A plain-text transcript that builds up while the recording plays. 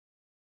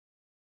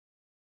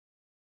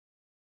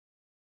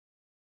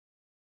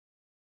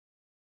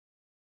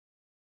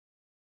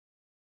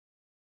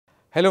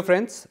Hello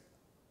friends,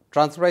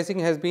 transfer pricing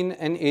has been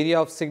an area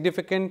of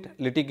significant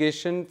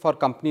litigation for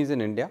companies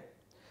in India.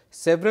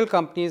 Several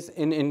companies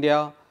in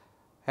India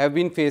have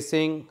been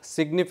facing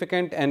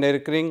significant and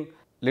recurring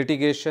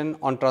litigation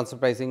on transfer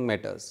pricing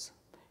matters.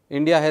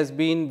 India has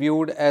been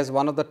viewed as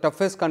one of the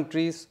toughest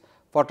countries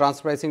for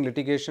transfer pricing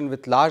litigation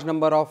with large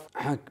number of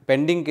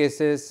pending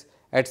cases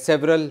at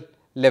several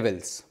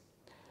levels.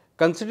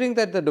 Considering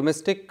that the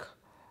domestic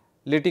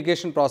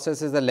litigation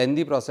process is a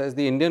lengthy process,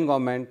 the Indian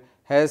government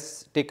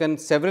has taken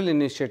several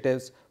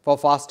initiatives for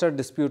faster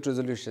dispute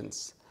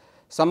resolutions.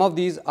 Some of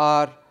these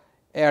are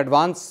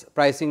advance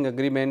pricing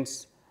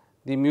agreements,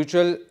 the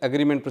mutual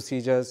agreement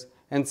procedures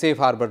and safe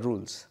harbor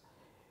rules.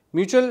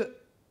 Mutual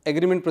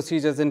agreement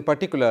procedures in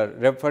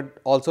particular,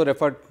 also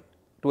referred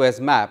to as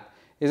MAP,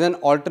 is an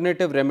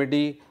alternative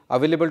remedy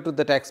available to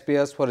the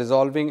taxpayers for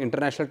resolving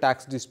international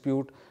tax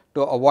dispute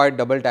to avoid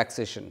double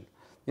taxation.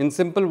 In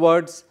simple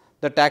words,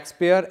 the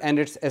taxpayer and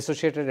its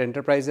associated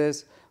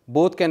enterprises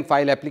both can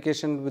file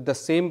application with the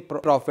same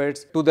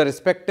profits to the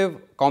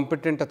respective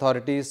competent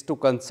authorities to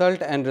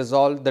consult and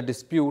resolve the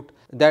dispute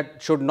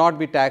that should not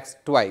be taxed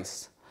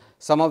twice.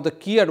 Some of the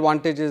key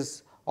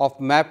advantages of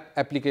MAP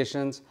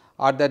applications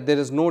are that there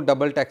is no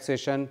double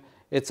taxation,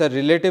 it is a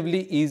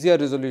relatively easier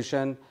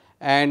resolution,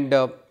 and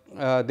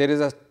there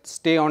is a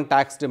stay on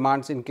tax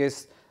demands in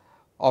case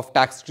of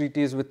tax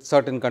treaties with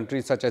certain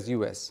countries such as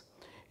US.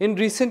 In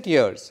recent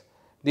years,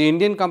 the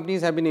Indian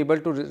companies have been able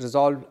to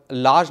resolve a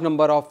large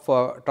number of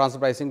transfer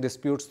pricing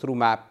disputes through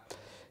MAP,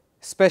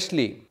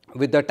 especially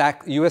with the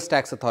US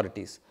tax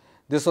authorities.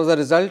 This was a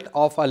result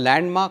of a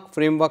landmark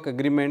framework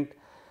agreement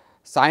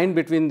signed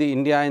between the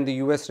India and the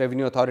US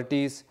revenue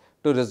authorities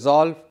to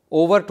resolve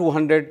over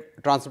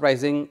 200 transfer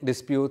pricing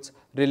disputes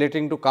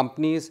relating to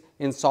companies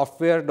in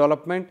software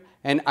development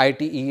and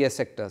ITES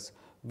sectors.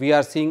 We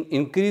are seeing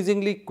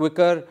increasingly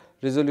quicker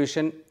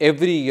resolution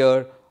every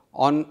year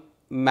on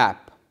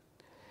MAP.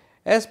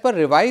 As per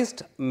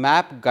revised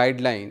MAP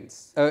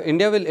guidelines,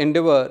 India will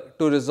endeavour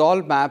to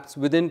resolve MAPs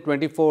within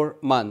 24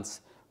 months,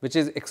 which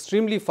is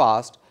extremely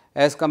fast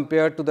as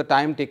compared to the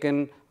time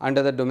taken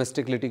under the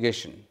domestic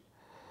litigation.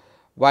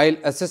 While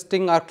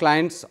assisting our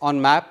clients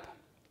on MAP,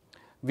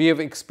 we have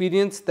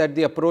experienced that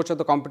the approach of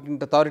the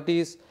competent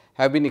authorities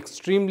have been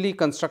extremely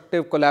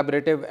constructive,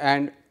 collaborative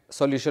and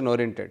solution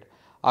oriented.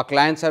 Our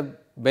clients have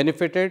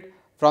benefited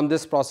from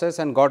this process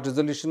and got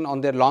resolution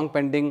on their long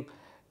pending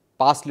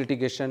past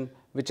litigation,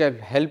 which have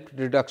helped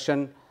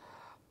reduction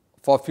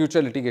for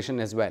future litigation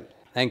as well.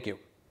 Thank you.